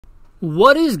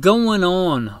What is going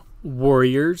on,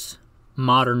 warriors,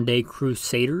 modern day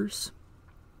crusaders?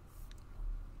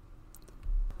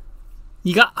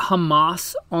 You got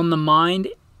Hamas on the mind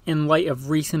in light of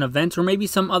recent events, or maybe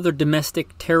some other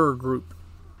domestic terror group.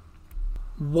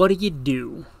 What do you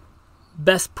do?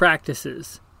 Best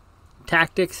practices,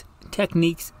 tactics,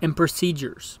 techniques, and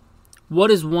procedures.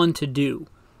 What is one to do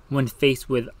when faced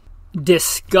with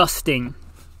disgusting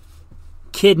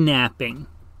kidnapping,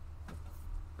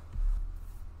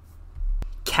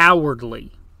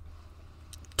 cowardly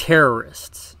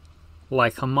terrorists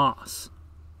like Hamas?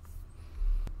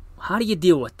 How do you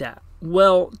deal with that?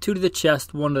 Well, 2 to the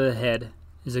chest, 1 to the head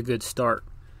is a good start.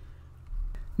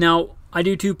 Now, I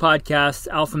do 2 podcasts,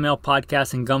 Alpha Male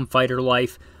Podcast and Gunfighter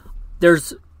Life. They're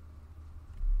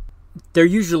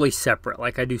usually separate.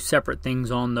 Like, I do separate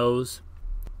things on those.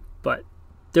 But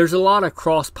there's a lot of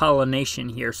cross-pollination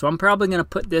here. So I'm probably going to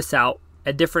put this out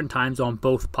at different times on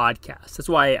both podcasts. That's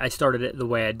why I started it the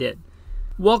way I did.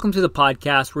 Welcome to the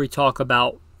podcast where we talk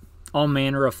about all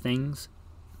manner of things.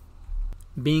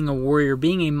 Being a warrior,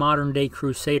 being a modern-day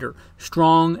crusader.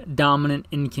 Strong, dominant,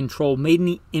 in control. Made in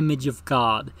the image of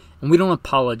God. And we don't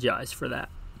apologize for that.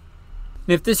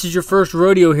 And if this is your first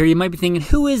rodeo here, you might be thinking,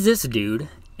 who is this dude?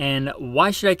 And why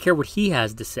should I care what he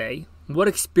has to say? What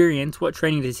experience, what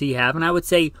training does he have? And I would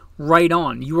say, right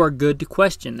on. You are good to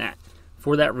question that.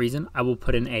 For that reason, I will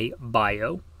put in a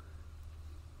bio.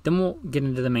 Then we'll get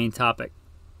into the main topic.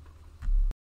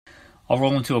 I'll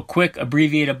roll into a quick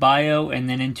abbreviated bio and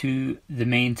then into the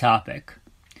main topic.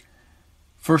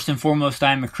 First and foremost,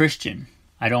 I am a Christian.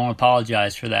 I don't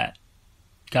apologize for that.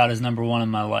 God is number one in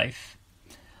my life.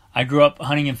 I grew up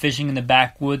hunting and fishing in the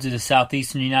backwoods of the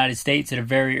southeastern United States at a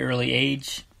very early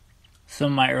age.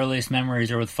 Some of my earliest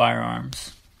memories are with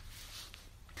firearms.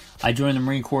 I joined the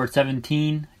Marine Corps at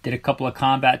 17, did a couple of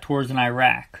combat tours in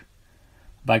Iraq.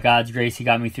 By God's grace, He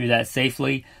got me through that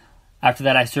safely. After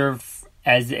that, I served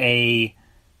as a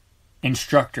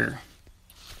instructor,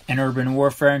 an urban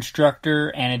warfare instructor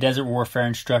and a desert warfare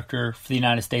instructor for the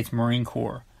United States Marine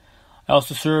Corps. I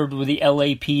also served with the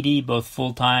LAPD, both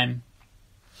full-time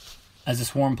as a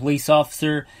sworn police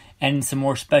officer and in some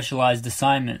more specialized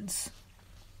assignments,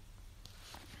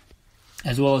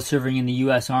 as well as serving in the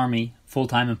U.S. Army,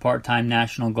 full-time and part-time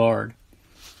National Guard.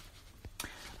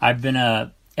 I've been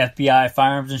a FBI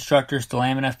firearms instructor, still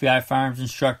am an FBI firearms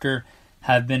instructor,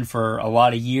 have been for a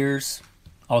lot of years,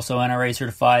 also NRA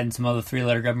certified and some other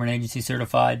 3-letter government agency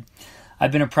certified.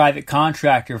 I've been a private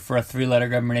contractor for a 3-letter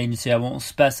government agency I won't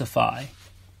specify.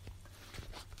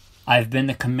 I've been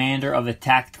the commander of a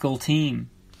tactical team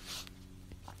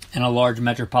in a large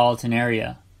metropolitan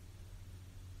area.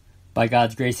 By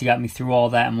God's grace, He got me through all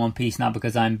that in one piece, not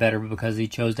because I'm better, but because He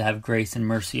chose to have grace and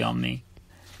mercy on me.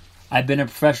 I've been a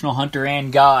professional hunter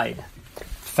and guide.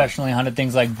 Professionally hunted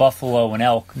things like buffalo and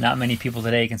elk. Not many people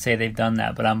today can say they've done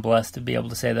that, but I'm blessed to be able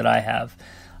to say that I have.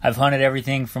 I've hunted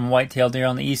everything from white-tailed deer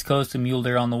on the East Coast to mule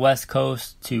deer on the West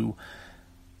Coast to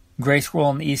gray squirrel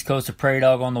on the East Coast to prairie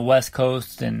dog on the West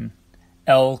Coast and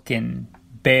elk and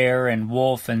bear and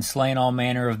wolf and slain all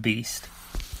manner of beast.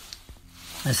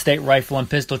 A state rifle and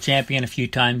pistol champion a few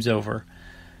times over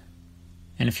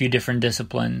in a few different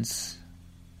disciplines.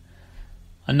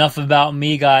 Enough about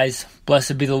me, guys.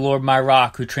 Blessed be the Lord my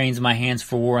rock, who trains my hands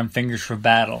for war and fingers for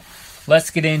battle. Let's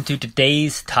get into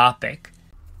today's topic.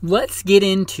 Let's get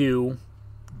into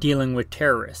dealing with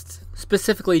terrorists,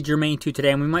 specifically germane to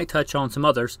today, and we might touch on some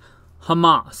others,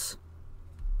 Hamas.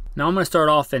 Now I'm going to start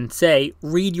off and say,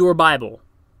 read your Bible.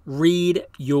 Read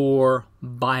your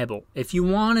Bible. If you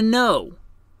want to know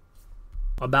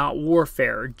about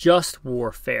warfare, just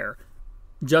warfare,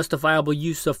 justifiable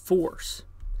use of force,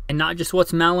 and not just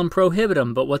what's malum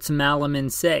prohibitum, but what's malum in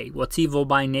se. What's evil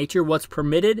by nature, what's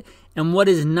permitted, and what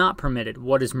is not permitted.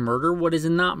 What is murder, what is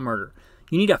not murder.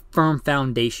 You need a firm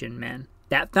foundation, man.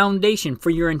 That foundation for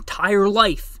your entire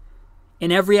life,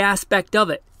 in every aspect of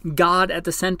it, God at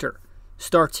the center,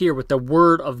 starts here with the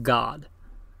Word of God.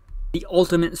 The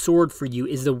ultimate sword for you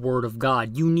is the Word of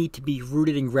God. You need to be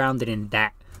rooted and grounded in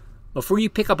that. Before you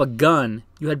pick up a gun,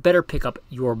 you had better pick up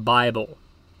your Bible.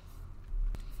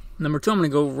 Number 2, I'm going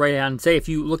to go right on and say, if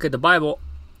you look at the Bible,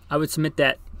 I would submit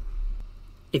that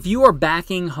if you are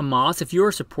backing Hamas, if you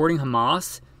are supporting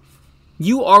Hamas,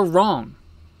 you are wrong.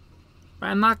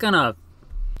 I'm not going to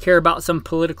care about some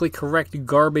politically correct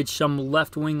garbage, some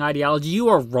left-wing ideology. You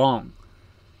are wrong.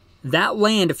 That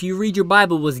land, if you read your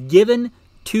Bible, was given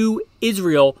to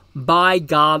Israel by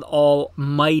God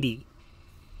Almighty.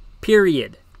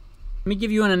 Period. Let me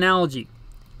give you an analogy.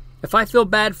 If I feel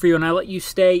bad for you and I let you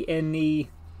stay in the...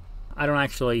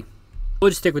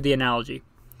 we'll just stick with the analogy.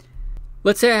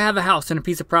 Let's say I have a house and a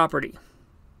piece of property.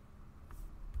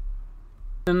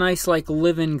 A nice,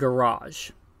 live-in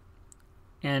garage.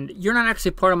 And you're not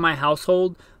actually part of my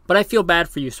household, but I feel bad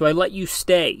for you, so I let you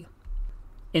stay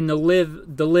in the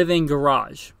live-in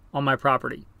garage on my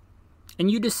property. And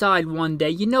you decide one day,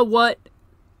 you know what?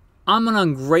 I'm an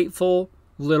ungrateful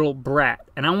little brat,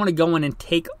 and I want to go in and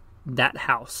take that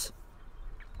house.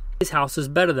 His house is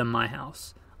better than my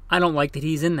house. I don't like that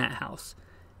he's in that house.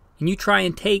 And you try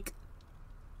and take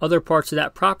other parts of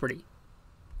that property.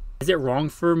 Is it wrong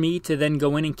for me to then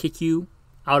go in and kick you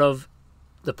out of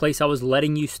the place I was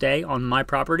letting you stay on my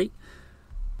property?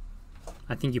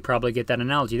 I think you probably get that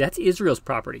analogy. That's Israel's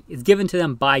property. It's given to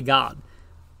them by God.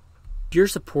 If you're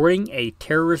supporting a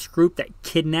terrorist group that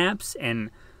kidnaps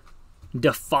and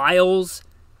defiles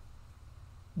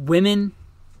women,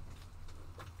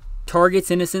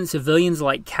 targets innocent civilians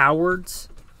like cowards,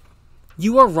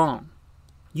 you are wrong.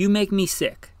 You make me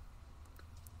sick.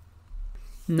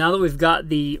 Now that we've got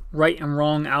the right and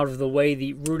wrong out of the way,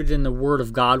 the rooted in the Word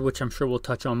of God, which I'm sure we'll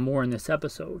touch on more in this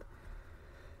episode,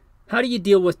 how do you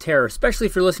deal with terror, especially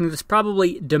if you're listening to this,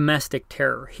 probably domestic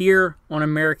terror here on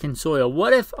American soil?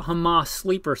 What if Hamas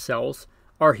sleeper cells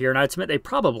are here? And I'd submit they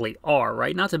probably are,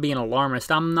 right? Not to be an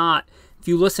alarmist. I'm not. If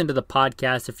you listen to the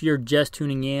podcast, if you're just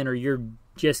tuning in or you're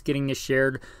just getting this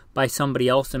shared by somebody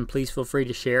else, then please feel free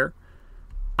to share.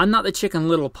 I'm not the Chicken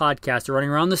Little podcaster running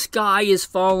around. The sky is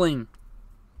falling.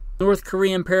 North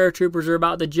Korean paratroopers are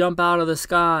about to jump out of the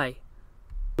sky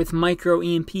with micro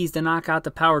EMPs to knock out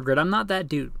the power grid. I'm not that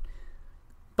dude.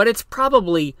 But it's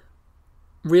probably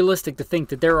realistic to think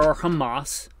that there are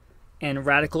Hamas and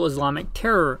radical Islamic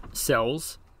terror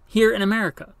cells here in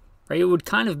America. Right? It would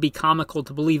kind of be comical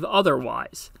to believe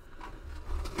otherwise.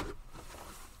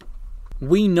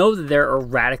 We know that there are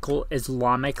radical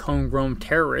Islamic homegrown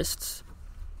terrorists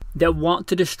that want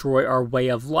to destroy our way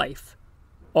of life.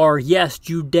 Our, yes,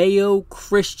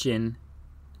 Judeo-Christian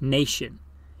nation.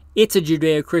 It's a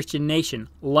Judeo-Christian nation,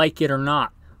 like it or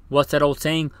not. What's that old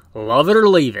saying? Love it or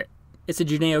leave it. It's a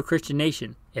Judeo-Christian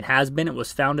nation. It has been. It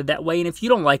was founded that way. And if you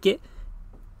don't like it,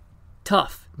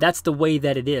 tough. That's the way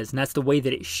that it is. And that's the way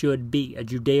that it should be. A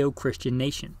Judeo-Christian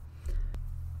nation.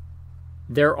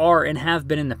 There are and have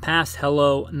been in the past,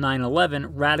 hello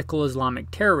 9/11, radical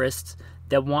Islamic terrorists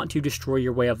that want to destroy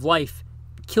your way of life,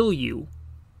 kill you,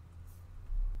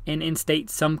 and instate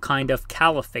some kind of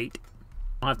caliphate.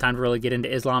 I don't have time to really get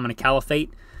into Islam and a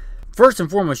caliphate. First and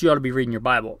foremost, you ought to be reading your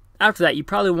Bible. After that, you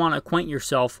probably want to acquaint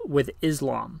yourself with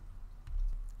Islam.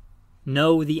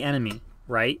 Know the enemy,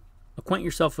 right? Acquaint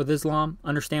yourself with Islam.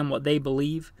 Understand what they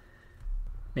believe.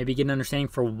 Maybe get an understanding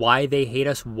for why they hate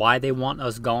us, why they want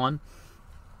us gone.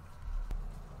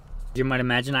 You might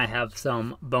imagine I have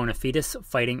some bona fides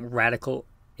fighting radical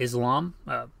Islam.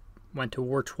 Went to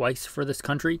war twice for this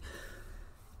country.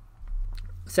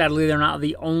 Sadly, they're not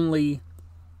the only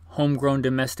homegrown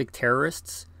domestic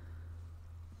terrorists.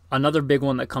 Another big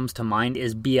one that comes to mind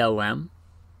is BLM,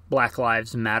 Black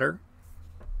Lives Matter.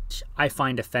 I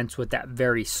find offense with that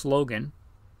very slogan.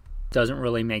 Doesn't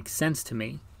really make sense to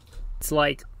me. It's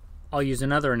like, I'll use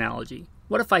another analogy.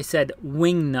 What if I said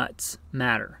wing nuts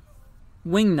matter?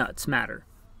 Wing nuts matter.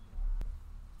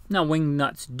 Now, wing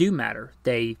nuts do matter.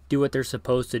 They do what they're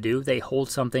supposed to do. They hold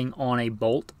something on a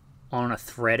bolt, on a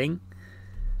threading.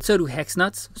 So do hex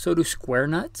nuts. So do square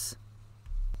nuts.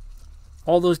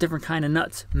 All those different kind of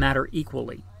nuts matter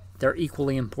equally. They're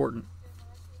equally important.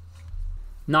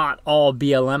 Not all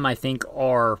BLM, I think,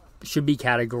 should be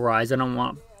categorized. I don't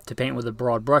want to paint with a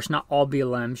broad brush. Not all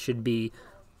BLM should be,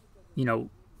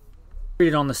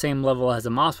 treated on the same level as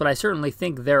Hamas, but I certainly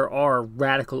think there are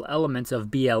radical elements of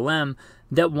BLM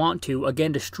that want to,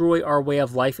 again, destroy our way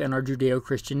of life and our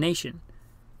Judeo-Christian nation.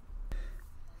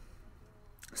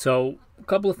 So, a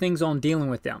couple of things on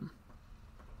dealing with them.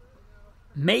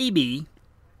 Maybe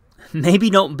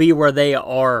don't be where they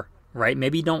are, right?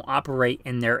 Maybe don't operate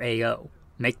in their AO.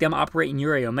 Make them operate in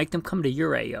your AO. Make them come to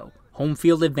your AO. Home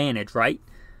field advantage, right?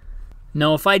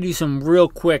 Now, if I do some real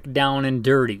quick down and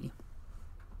dirty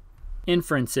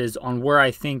inferences on where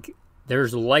I think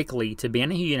there's likely to be,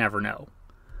 and you never know,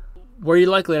 where you're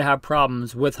likely to have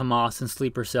problems with Hamas and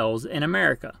sleeper cells in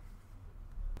America.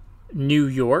 New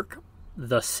York,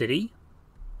 the city.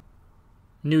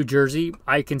 New Jersey,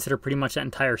 I consider pretty much that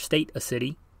entire state a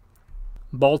city.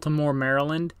 Baltimore,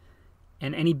 Maryland,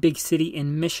 and any big city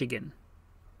in Michigan.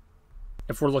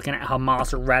 If we're looking at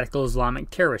Hamas or radical Islamic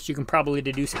terrorists, you can probably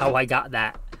deduce how I got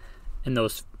that in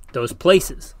those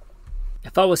places.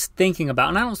 If I was thinking about,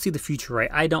 and I don't see the future, right?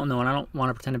 I don't know, and I don't want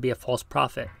to pretend to be a false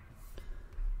prophet.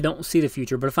 I don't see the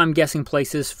future, but if I'm guessing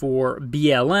places for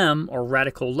BLM or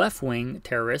radical left-wing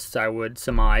terrorists, I would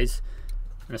surmise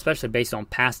and especially based on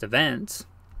past events.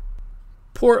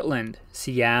 Portland,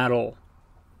 Seattle,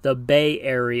 the Bay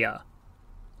Area,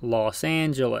 Los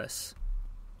Angeles,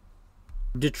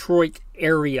 Detroit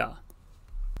area,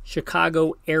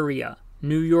 Chicago area,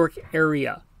 New York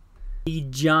area, the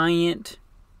giant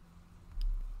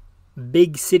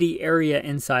big city area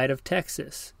inside of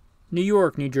Texas, New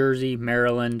York, New Jersey,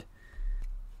 Maryland,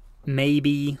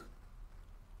 maybe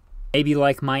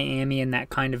like Miami and that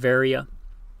kind of area.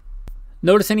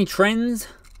 Notice any trends?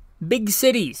 Big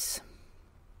cities.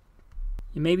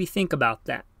 You maybe think about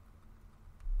that.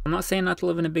 I'm not saying not to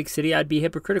live in a big city. I'd be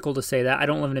hypocritical to say that. I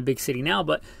don't live in a big city now,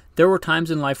 but there were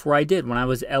times in life where I did, when I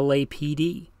was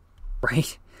LAPD,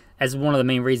 right? As one of the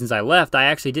main reasons I left, I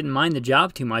actually didn't mind the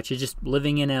job too much. It's just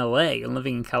living in LA and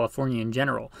living in California in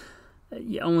general.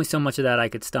 Only so much of that I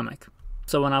could stomach.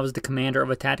 So when I was the commander of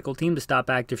a tactical team to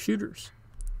stop active shooters,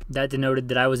 that denoted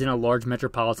that I was in a large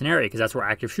metropolitan area because that's where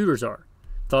active shooters are.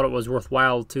 Thought it was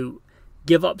worthwhile to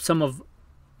give up some of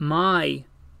my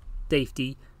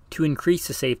safety to increase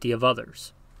the safety of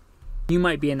others. You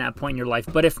might be in that point in your life,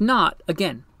 but if not,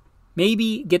 again,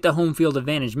 maybe get the home field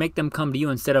advantage. Make them come to you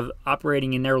instead of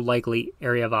operating in their likely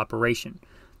area of operation.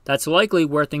 That's likely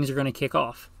where things are going to kick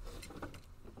off.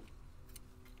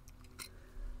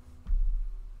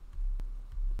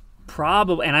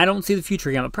 Probably, and I don't see the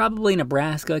future yet, but probably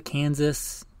Nebraska,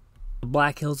 Kansas, the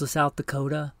Black Hills of South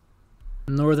Dakota,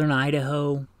 northern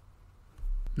Idaho,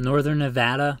 northern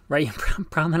Nevada, right? You're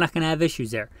probably not going to have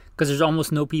issues there because there's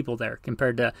almost no people there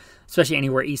compared to, especially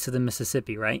anywhere east of the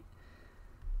Mississippi, right?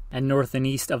 And north and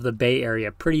east of the Bay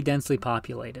Area, pretty densely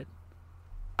populated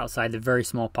outside the very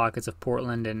small pockets of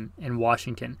Portland and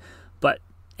Washington. But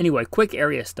anyway, quick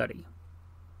area study.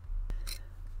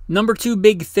 Number 2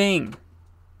 big thing.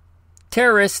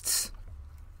 Terrorists,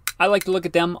 I like to look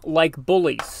at them like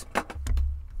bullies.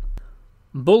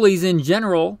 Bullies in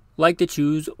general like to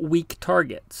choose weak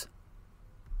targets.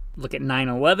 Look at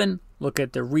 9/11. Look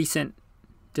at the recent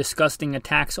disgusting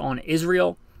attacks on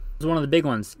Israel. It was one of the big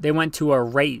ones. They went to a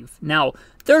rave. Now,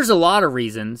 there's a lot of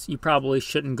reasons you probably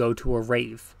shouldn't go to a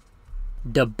rave.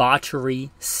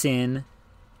 Debauchery, sin,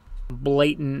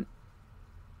 blatant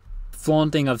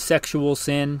flaunting of sexual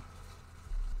sin,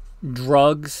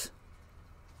 drugs.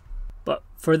 But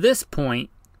for this point,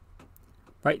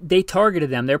 right, they targeted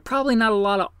them. There are probably not a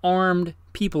lot of armed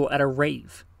people at a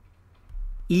rave.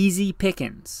 Easy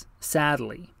pickings,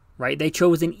 sadly, right? They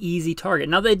chose an easy target.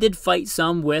 Now, they did fight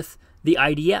some with the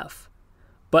IDF,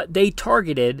 but they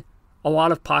targeted a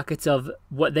lot of pockets of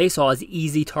what they saw as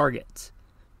easy targets.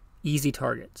 Easy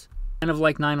targets. Kind of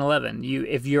like 9/11.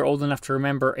 If you're old enough to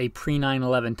remember a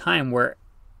pre-9/11 time where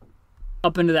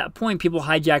up until that point, people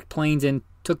hijacked planes and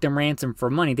took them ransom for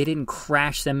money. They didn't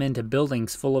crash them into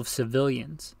buildings full of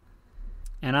civilians.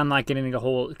 And I'm not getting into a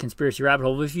whole conspiracy rabbit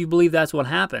hole, but if you believe that's what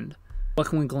happened, what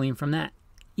can we glean from that?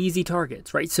 Easy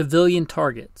targets, right? Civilian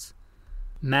targets.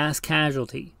 Mass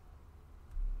casualty.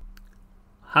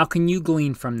 How can you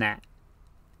glean from that?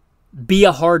 Be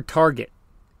a hard target.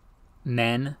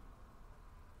 Men,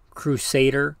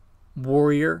 crusader,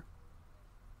 warrior.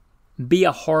 Be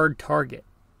a hard target.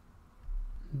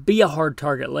 Be a hard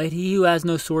target. Let he who has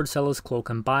no sword sell his cloak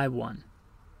and buy one.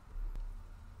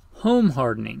 Home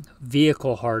hardening,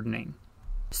 vehicle hardening,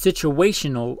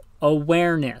 situational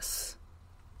awareness.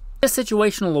 This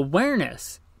situational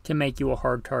awareness can make you a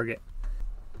hard target.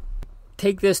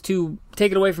 Take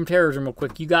it away from terrorism real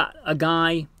quick. You got a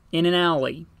guy in an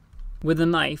alley with a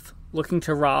knife looking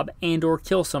to rob and or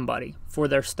kill somebody for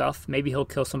their stuff. Maybe he'll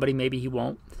kill somebody, maybe he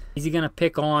won't. Is he going to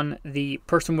pick on the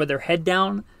person with their head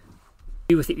down,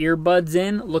 with the earbuds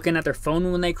in, looking at their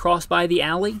phone when they cross by the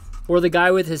alley? Or the guy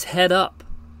with his head up?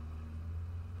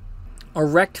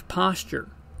 Erect posture,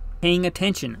 paying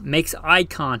attention, makes eye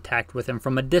contact with him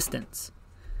from a distance.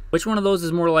 Which one of those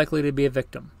is more likely to be a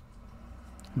victim?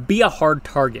 Be a hard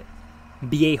target.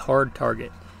 Be a hard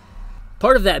target.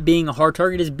 Part of that being a hard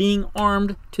target is being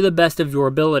armed to the best of your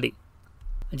ability.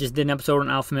 I just did an episode on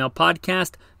Alpha Male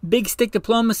Podcast, Big Stick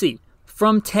Diplomacy,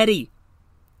 from Teddy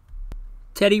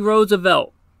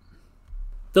Roosevelt,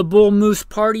 the Bull Moose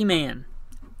Party Man.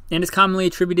 And it's commonly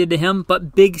attributed to him,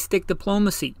 but Big Stick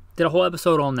Diplomacy. Did a whole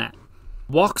episode on that.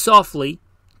 Walk softly,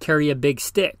 carry a big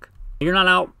stick. You're not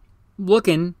out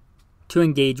looking to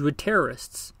engage with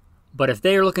terrorists. But if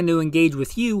they are looking to engage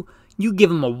with you, you give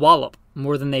them a wallop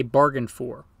more than they bargained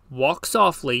for. Walk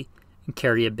softly and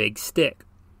carry a big stick.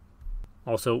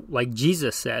 Also, like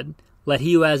Jesus said, let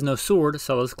he who has no sword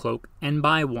sell his cloak and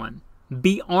buy one.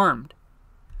 Be armed.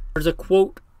 There's a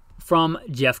quote from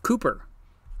Jeff Cooper.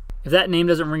 If that name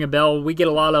doesn't ring a bell, we get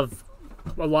a lot of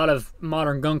a lot of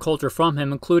modern gun culture from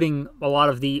him, including a lot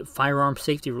of the firearm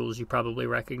safety rules you probably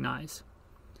recognize.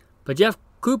 But Jeff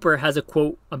Cooper has a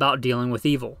quote about dealing with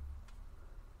evil.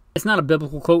 It's not a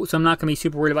biblical quote, so I'm not going to be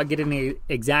super worried about getting it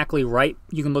exactly right.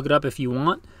 You can look it up if you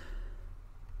want.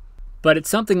 But it's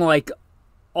something like,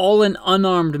 all an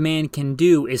unarmed man can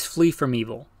do is flee from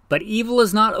evil, but evil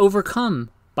is not overcome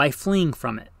by fleeing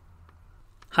from it.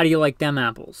 How do you like them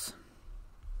apples?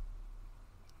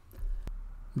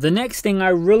 The next thing I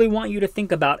really want you to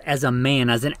think about as a man,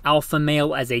 as an alpha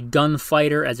male, as a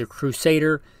gunfighter, as a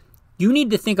crusader, you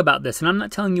need to think about this. And I'm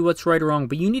not telling you what's right or wrong,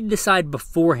 but you need to decide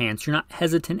beforehand so you're not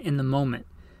hesitant in the moment.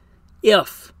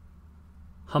 If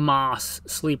Hamas,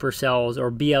 sleeper cells,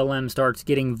 or BLM starts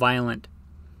getting violent,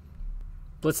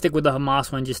 let's stick with the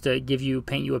Hamas one just to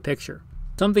paint you a picture.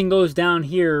 Something goes down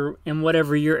here in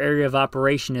whatever your area of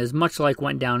operation is, much like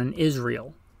went down in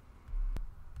Israel.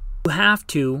 You have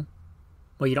to,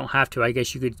 well, you don't have to, I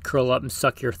guess you could curl up and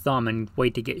suck your thumb and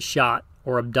wait to get shot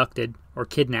or abducted or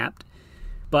kidnapped.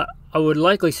 But I would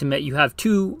likely submit you have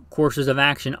two courses of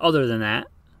action other than that,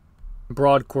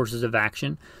 broad courses of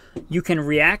action. You can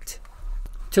react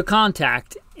to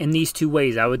contact in these two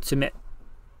ways, I would submit.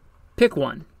 Pick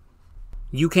one.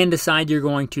 You can decide you're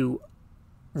going to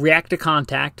react to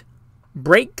contact,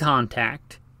 break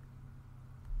contact,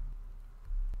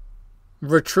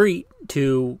 retreat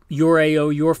to your AO,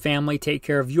 your family, take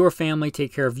care of your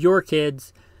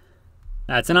kids.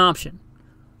 That's an option.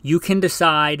 You can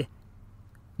decide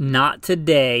not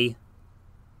today.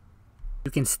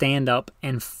 You can stand up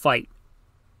and fight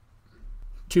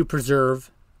to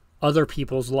preserve other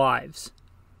people's lives,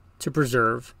 to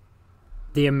preserve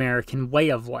the American way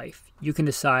of life. You can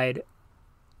decide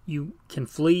you can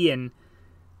flee and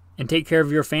take care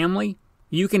of your family.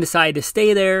 You can decide to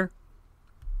stay there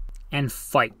and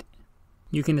fight.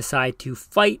 You can decide to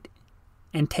fight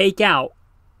and take out,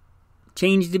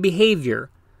 change the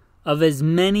behavior of as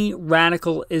many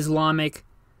radical Islamic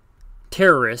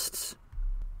terrorists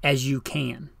as you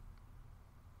can.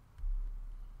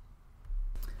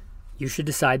 You should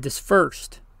decide this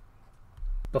first,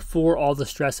 before all the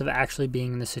stress of actually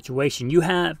being in the situation. You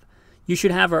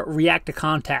should have a react to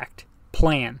contact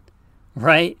plan,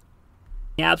 right?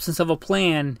 In the absence of a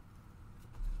plan,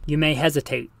 you may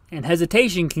hesitate, and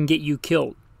hesitation can get you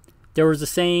killed. There was a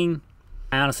saying,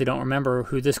 I honestly don't remember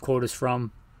who this quote is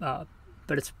from, but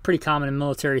it's pretty common in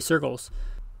military circles.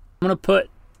 I'm going to put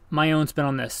my own spin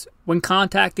on this. When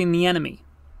contacting the enemy,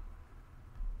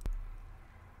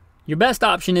 your best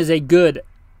option is a good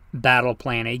battle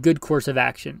plan, a good course of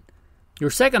action. Your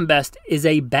second best is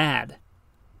a bad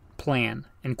plan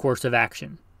and course of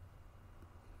action.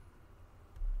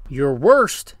 Your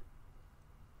worst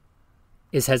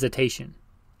is hesitation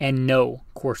and no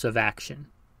course of action.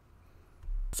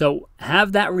 So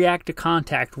have that react to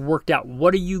contact worked out.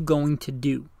 What are you going to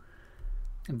do?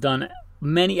 I've done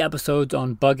many episodes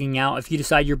on bugging out. If you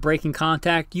decide you're breaking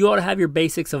contact, you ought to have your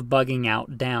basics of bugging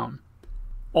out down.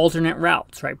 Alternate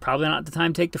routes, right? Probably not the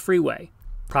time to take the freeway.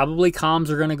 Probably comms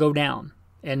are going to go down.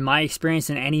 In my experience,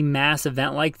 in any mass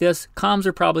event like this, comms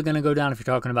are probably going to go down if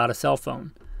you're talking about a cell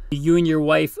phone. Do you and your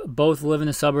wife both live in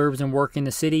the suburbs and work in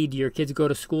the city? Do your kids go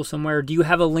to school somewhere? Do you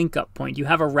have a link-up point? Do you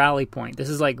have a rally point? This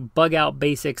is like Bug Out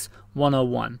Basics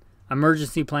 101.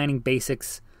 Emergency Planning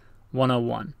Basics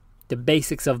 101. The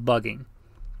basics of bugging.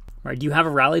 Right? Do you have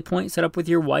a rally point set up with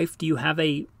your wife? Do you have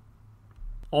a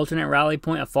alternate rally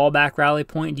point, a fallback rally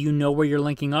point? Do you know where you're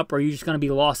linking up? Or are you just going to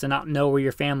be lost and not know where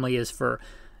your family is for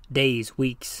days,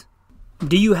 weeks?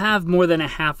 Do you have more than a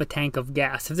half a tank of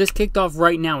gas? If this kicked off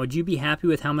right now, would you be happy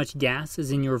with how much gas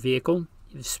is in your vehicle?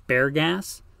 You have spare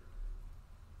gas?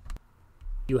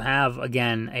 You have,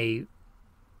 again, a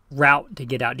route to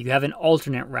get out. Do you have an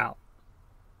alternate route?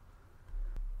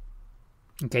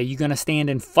 Okay, you're going to stand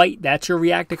and fight. That's your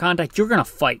react to contact. You're going to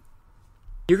fight.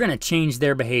 You're going to change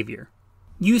their behavior.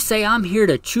 You say, I'm here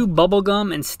to chew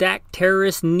bubblegum and stack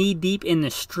terrorists knee-deep in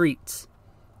the streets.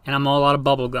 And I'm all out of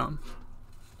bubblegum.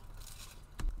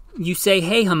 You say,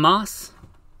 hey, Hamas,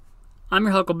 I'm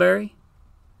your Huckleberry.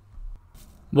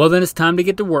 Well, then it's time to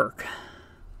get to work.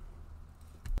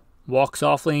 Walk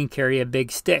softly and carry a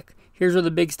big stick. Here's where the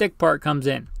big stick part comes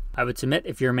in. I would submit,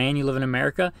 if you're a man, you live in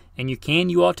America, and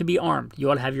you ought to be armed.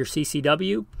 You ought to have your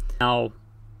CCW. Now,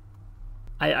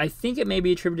 I think it may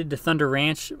be attributed to Thunder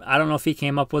Ranch. I don't know if he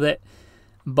came up with it.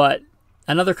 But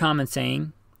another common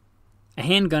saying, a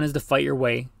handgun is to fight your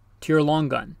way to your long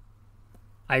gun.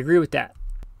 I agree with that.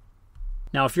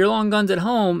 Now, if your long gun's at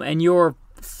home and you're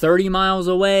 30 miles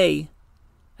away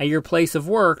at your place of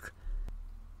work,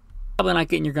 probably not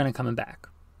getting your gun and coming back.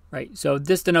 right? So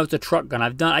this denotes a truck gun.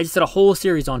 I just did a whole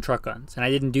series on truck guns, and I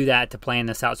didn't do that to plan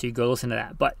this out, so you go listen to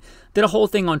that. But did a whole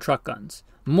thing on truck guns.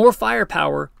 More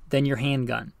firepower than your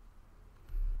handgun.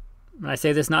 And I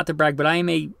say this not to brag, but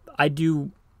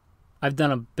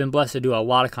been blessed to do a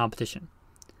lot of competition.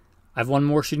 I've won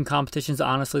more shooting competitions,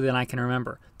 honestly, than I can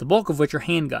remember. The bulk of which are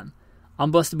handgun.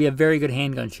 I'm blessed to be a very good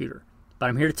handgun shooter. But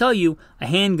I'm here to tell you, a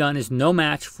handgun is no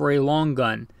match for a long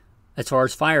gun as far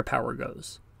as firepower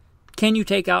goes. Can you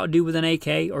take out a dude with an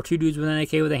AK or two dudes with an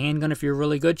AK with a handgun if you're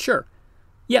really good? Sure.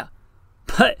 Yeah.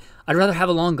 But I'd rather have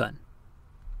a long gun.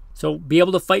 So be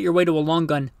able to fight your way to a long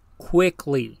gun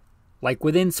quickly, like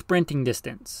within sprinting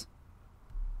distance.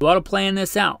 You ought to plan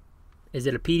this out. Is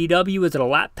it a PDW? Is it a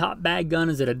laptop bag gun?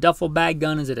 Is it a duffel bag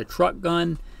gun? Is it a truck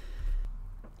gun?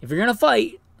 If you're going to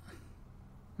fight,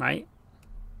 right,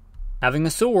 having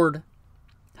a sword,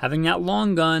 having that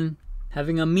long gun,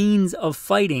 having a means of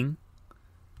fighting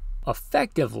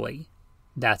effectively,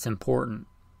 that's important.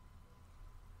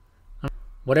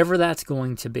 Whatever that's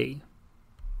going to be.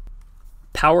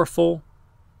 Powerful,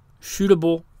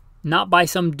 shootable, not by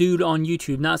some dude on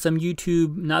YouTube,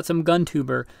 not some gun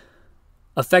tuber.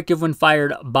 Effective when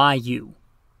fired by you.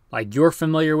 Like you're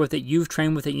familiar with it, you've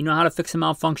trained with it, you know how to fix a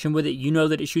malfunction with it, you know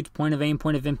that it shoots point of aim,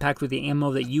 point of impact with the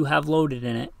ammo that you have loaded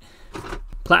in it.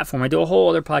 Platform. I do a whole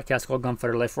other podcast called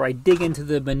Gunfighter Life where I dig into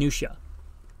the minutia.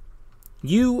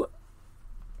 You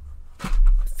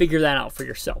figure that out for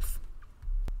yourself.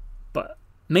 But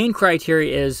main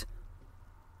criteria is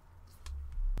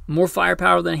more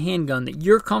firepower than a handgun that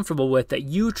you're comfortable with, that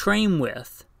you train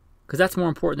with, because that's more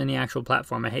important than the actual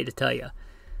platform, I hate to tell you.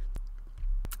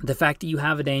 The fact that you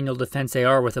have a Daniel Defense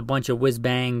AR with a bunch of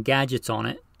whiz-bang gadgets on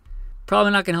it,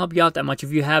 probably not going to help you out that much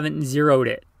if you haven't zeroed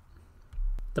it.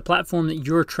 The platform that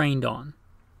you're trained on.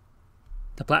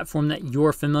 The platform that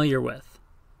you're familiar with.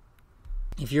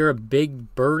 If you're a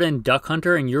big bird and duck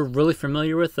hunter and you're really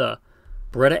familiar with a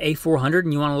Beretta A400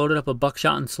 and you want to load it up with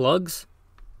buckshot and slugs,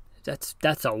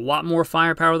 that's a lot more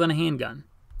firepower than a handgun.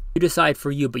 You decide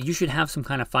for you, but you should have some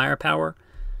kind of firepower.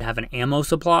 Have an ammo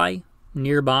supply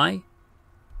nearby.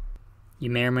 You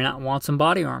may or may not want some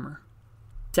body armor.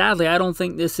 Sadly, I don't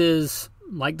think this is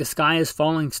like the sky is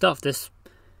falling stuff. If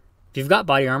you've got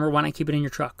body armor, why not keep it in your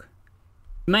truck?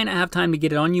 You may not have time to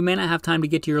get it on. You may not have time to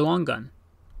get to your long gun.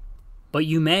 But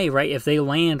you may, right? If they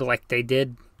land like they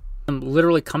did,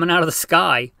 literally coming out of the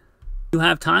sky, you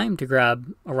have time to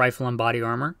grab a rifle and body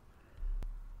armor.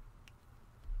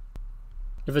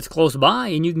 If it's close by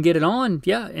and you can get it on,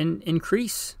 yeah, and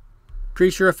increase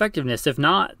your effectiveness. If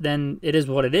not, then it is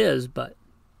what it is. But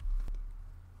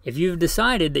if you've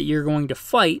decided that you're going to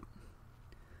fight,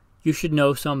 you should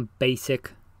know some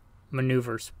basic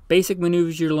maneuvers. Basic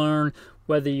maneuvers you learn,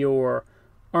 whether you're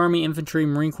Army infantry,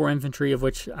 Marine Corps infantry, of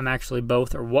which I'm actually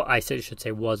both, or what I should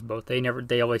say was both.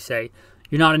 They always say,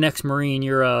 you're not an ex-Marine,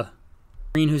 you're a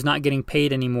Marine who's not getting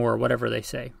paid anymore, or whatever they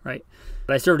say, right?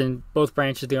 But I served in both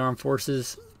branches of the armed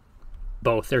forces.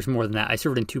 Both. There's more than that. I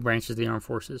served in 2 branches of the armed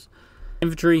forces.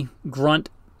 Infantry, grunt.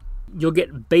 You'll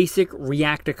get basic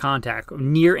react to contact.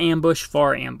 Near ambush,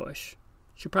 far ambush.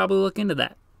 Should probably look into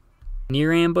that.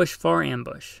 Near ambush, far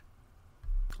ambush.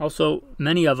 Also,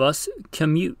 many of us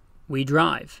commute. We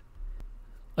drive.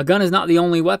 A gun is not the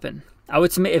only weapon. I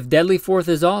would submit if deadly force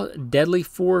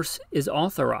is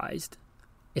authorized,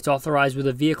 it's authorized with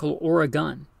a vehicle or a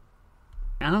gun.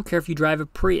 I don't care if you drive a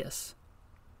Prius.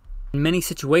 In many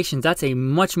situations, that's a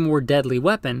much more deadly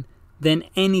weapon than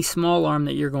any small arm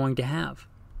that you're going to have.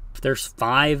 If there's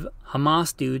 5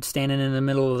 Hamas dudes standing in the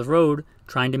middle of the road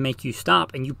trying to make you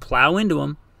stop and you plow into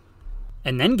them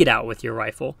and then get out with your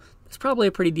rifle, that's probably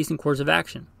a pretty decent course of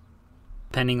action,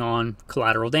 depending on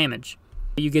collateral damage.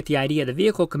 You get the idea. The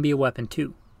vehicle can be a weapon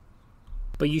too.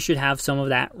 But you should have some of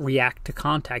that react to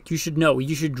contact. You should know.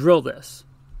 You should drill this.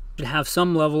 You should have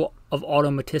some level of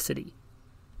automaticity.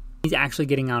 He's actually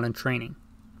getting out and training.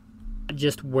 Not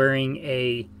just wearing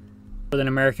with an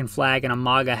American flag and a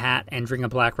MAGA hat and drinking a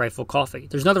Black Rifle coffee.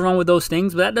 There's nothing wrong with those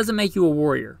things, but that doesn't make you a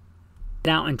warrior.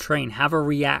 Get out and train. Have a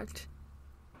react.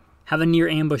 Have a near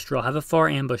ambush drill. Have a far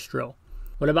ambush drill.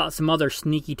 What about some other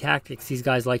sneaky tactics these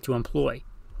guys like to employ?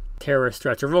 Terrorist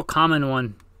threats. A real common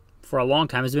one for a long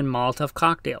time has been Molotov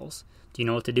cocktails. Do you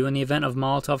know what to do in the event of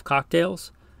Molotov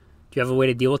cocktails? Do you have a way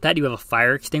to deal with that? Do you have a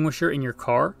fire extinguisher in your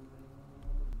car?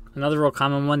 Another real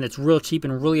common one that's real cheap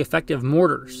and really effective,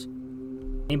 mortars.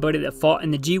 Anybody that fought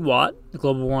in the GWOT, the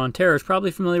Global War on Terror, is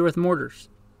probably familiar with mortars.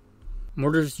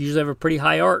 Mortars usually have a pretty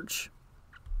high arch.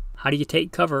 How do you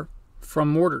take cover from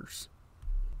mortars?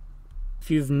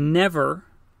 If you've never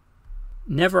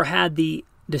had the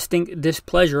distinct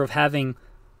displeasure of having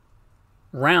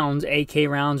rounds, AK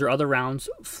rounds or other rounds,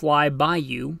 fly by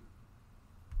you,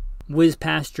 whiz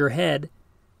past your head,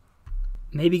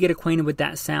 maybe get acquainted with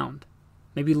that sound.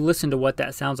 Maybe listen to what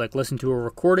that sounds like. Listen to a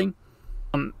recording.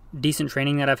 Decent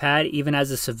training that I've had, even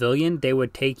as a civilian, they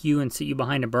would take you and sit you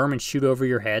behind a berm and shoot over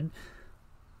your head.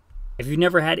 If you've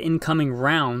never had incoming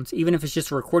rounds, even if it's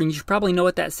just a recording, you should probably know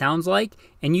what that sounds like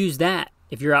and use that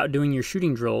if you're out doing your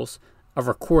shooting drills. A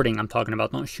recording, I'm talking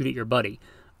about, don't shoot at your buddy.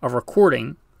 A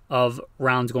recording of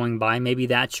rounds going by, maybe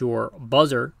that's your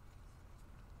buzzer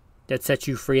that sets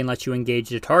you free and lets you engage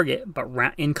the target. But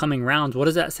incoming rounds, what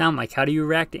does that sound like? How do you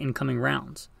react to incoming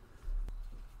rounds?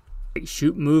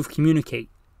 Shoot, move, communicate.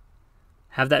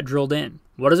 Have that drilled in.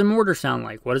 What does a mortar sound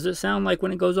like? What does it sound like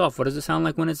when it goes off? What does it sound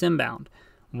like when it's inbound?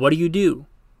 What do you do?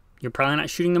 You're probably not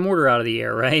shooting the mortar out of the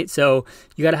air, right? So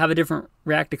you got to have a different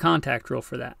react to contact drill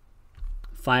for that.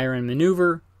 Fire and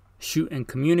maneuver, shoot and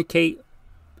communicate.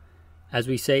 As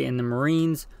we say in the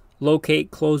Marines,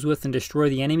 locate, close with, and destroy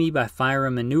the enemy by fire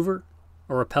and maneuver,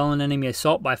 or repel an enemy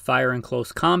assault by fire and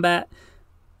close combat.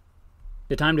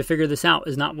 The time to figure this out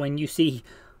is not when you see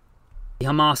the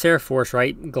Hamas Air Force,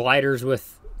 right? Gliders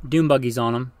with doom buggies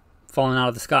on them falling out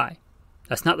of the sky.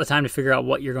 That's not the time to figure out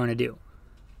what you're going to do.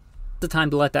 It's the time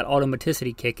to let that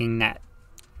automaticity kick in. That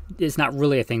it's not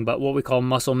really a thing, but what we call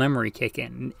muscle memory kick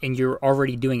in, and you're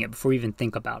already doing it before you even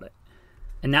think about it.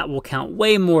 And that will count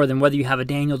way more than whether you have a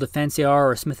Daniel Defense AR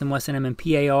or a Smith & Wesson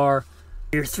M&P AR,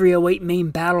 your 308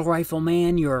 main battle rifle,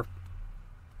 man, your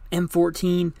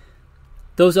M14.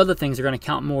 Those other things are going to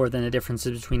count more than the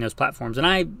differences between those platforms. And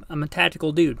I'm a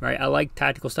tactical dude, right? I like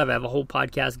tactical stuff. I have a whole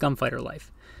podcast, Gunfighter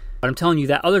Life. But I'm telling you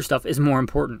that other stuff is more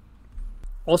important.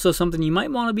 Also, something you might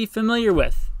want to be familiar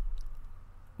with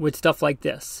stuff like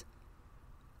this.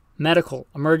 Medical,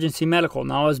 emergency medical.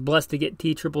 Now, I was blessed to get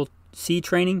TCCC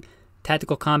training,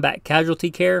 tactical combat casualty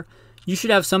care. You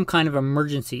should have some kind of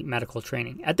emergency medical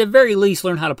training. At the very least,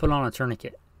 learn how to put on a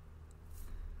tourniquet.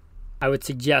 I would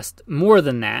suggest more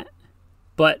than that,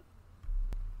 but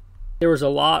there was a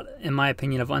lot, in my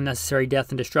opinion, of unnecessary death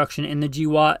and destruction in the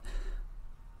GWAT.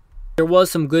 There was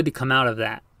some good to come out of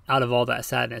that, out of all that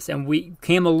sadness. And we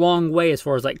came a long way as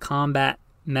far as like combat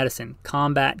medicine,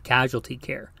 combat casualty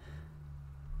care.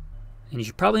 And you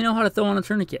should probably know how to throw on a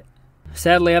tourniquet.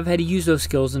 Sadly, I've had to use those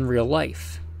skills in real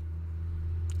life.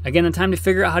 Again, the time to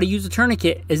figure out how to use a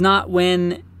tourniquet is not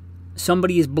when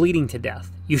somebody is bleeding to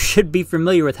death. You should be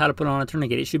familiar with how to put on a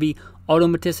tourniquet. It should be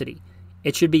automaticity.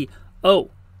 It should be,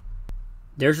 oh,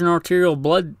 there's an arterial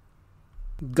blood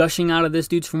gushing out of this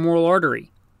dude's femoral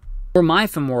artery, or my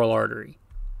femoral artery.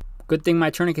 Good thing my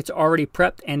tourniquet's already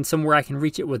prepped and somewhere I can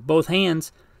reach it with both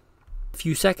hands. A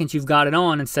few seconds you've got it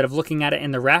on instead of looking at it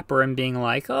in the wrapper and being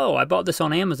like, oh, I bought this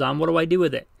on Amazon. What do I do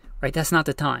with it? Right? That's not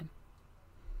the time.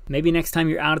 Maybe next time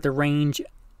you're out at the range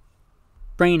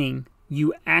training,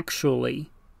 you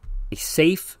actually, a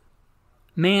safe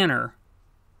manner,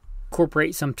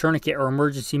 incorporate some tourniquet or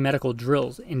emergency medical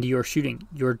drills into your shooting,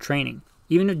 your training,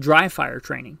 even a dry fire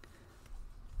training.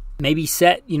 Maybe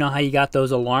set, you know how you got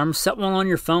those alarms, set one on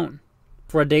your phone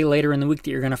for a day later in the week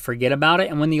that you're going to forget about it.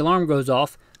 And when the alarm goes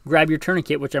off, grab your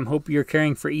tourniquet, which I'm hoping you're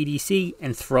carrying for EDC,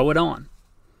 and throw it on.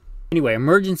 Anyway,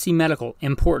 emergency medical,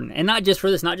 important. And not just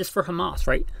for this, not just for Hamas,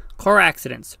 right? Car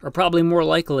accidents are probably more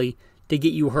likely to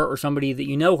get you hurt or somebody that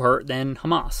you know hurt than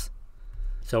Hamas.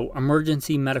 So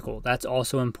emergency medical, that's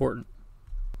also important.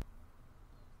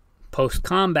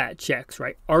 Post-combat checks,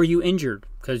 right? Are you injured?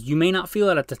 Because you may not feel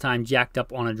it at the time, jacked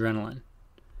up on adrenaline.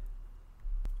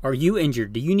 Are you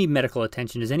injured? Do you need medical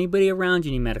attention? Does anybody around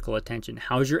you need medical attention?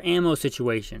 How's your ammo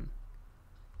situation?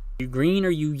 Are you green? Are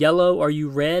you yellow? Are you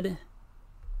red?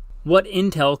 What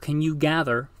intel can you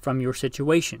gather from your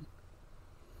situation?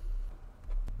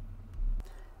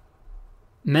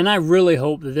 Men, I really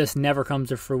hope that this never comes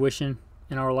to fruition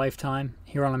in our lifetime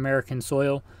here on American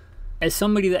soil. As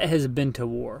somebody that has been to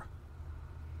war,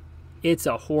 it's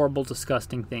a horrible,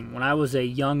 disgusting thing. When I was a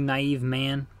young, naive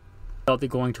man, I felt that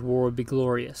going to war would be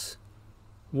glorious.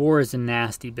 War is a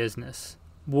nasty business.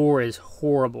 War is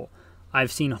horrible.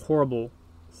 I've seen horrible,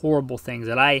 horrible things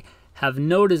that I have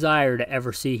no desire to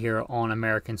ever see here on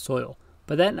American soil.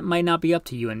 But that might not be up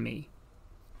to you and me.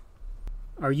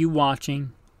 Are you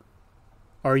watching?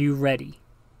 Are you ready?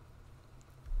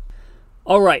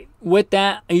 Alright, with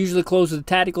that, I usually close with a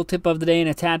tactical tip of the day and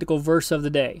a tactical verse of the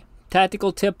day.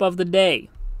 Tactical tip of the day.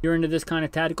 If you're into this kind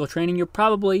of tactical training, you're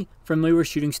probably familiar with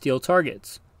shooting steel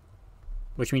targets,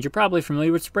 which means you're probably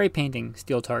familiar with spray painting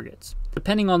steel targets.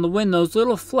 Depending on the wind, those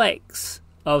little flakes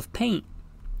of paint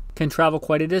can travel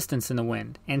quite a distance in the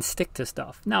wind and stick to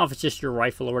stuff. Now, if it's just your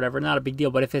rifle or whatever, not a big deal.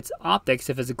 But if it's optics,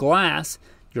 if it's glass,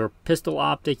 your pistol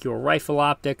optic, your rifle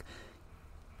optic,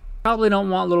 Probably don't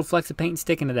want little flecks of paint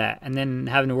sticking to that and then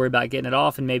having to worry about getting it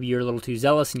off, and maybe you're a little too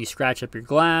zealous and you scratch up your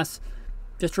glass.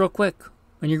 Just real quick,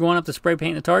 when you're going up to spray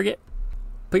paint the target,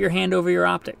 put your hand over your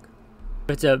optic.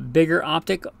 If it's a bigger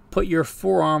optic, put your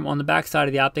forearm on the back side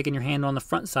of the optic and your hand on the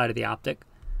front side of the optic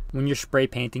when you're spray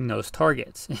painting those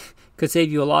targets. Could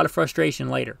save you a lot of frustration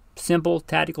later. Simple,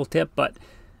 tactical tip, but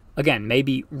again,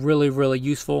 maybe really, really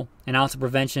useful. An ounce of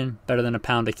prevention, better than a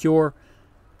pound of cure.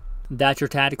 That's your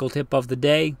tactical tip of the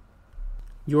day.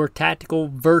 Your tactical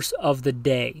verse of the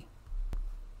day.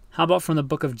 How about from the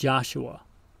book of Joshua?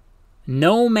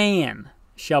 No man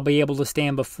shall be able to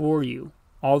stand before you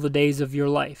all the days of your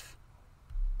life.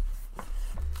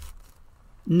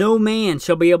 No man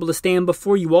shall be able to stand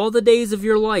before you all the days of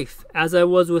your life. As I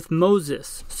was with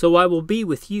Moses, so I will be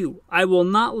with you. I will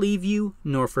not leave you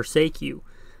nor forsake you.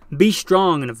 Be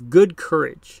strong and of good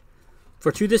courage.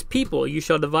 For to this people you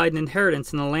shall divide an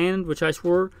inheritance in the land which I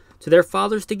swore to their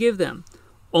fathers to give them.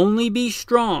 Only be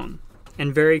strong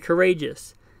and very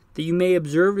courageous, that you may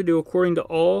observe to do according to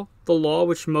all the law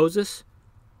which Moses,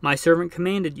 my servant,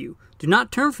 commanded you. Do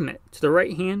not turn from it to the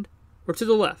right hand or to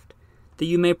the left, that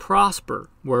you may prosper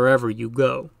wherever you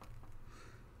go.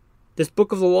 This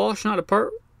book of the law shall not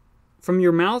depart from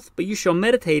your mouth, but you shall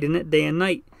meditate in it day and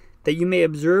night, that you may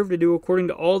observe to do according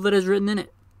to all that is written in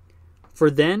it. For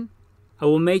then I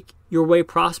will make your way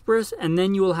prosperous, and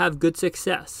then you will have good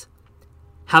success.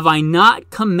 Have I not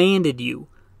commanded you?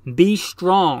 Be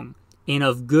strong and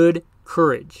of good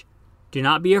courage. Do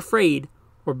not be afraid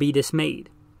or be dismayed,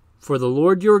 for the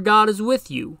Lord your God is with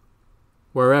you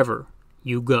wherever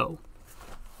you go.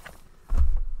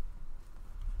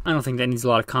 I don't think that needs a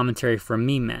lot of commentary from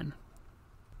me, men.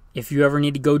 If you ever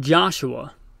need to go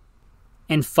Joshua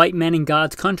and fight men in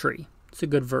God's country, it's a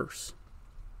good verse.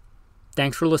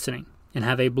 Thanks for listening, and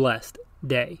have a blessed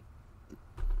day.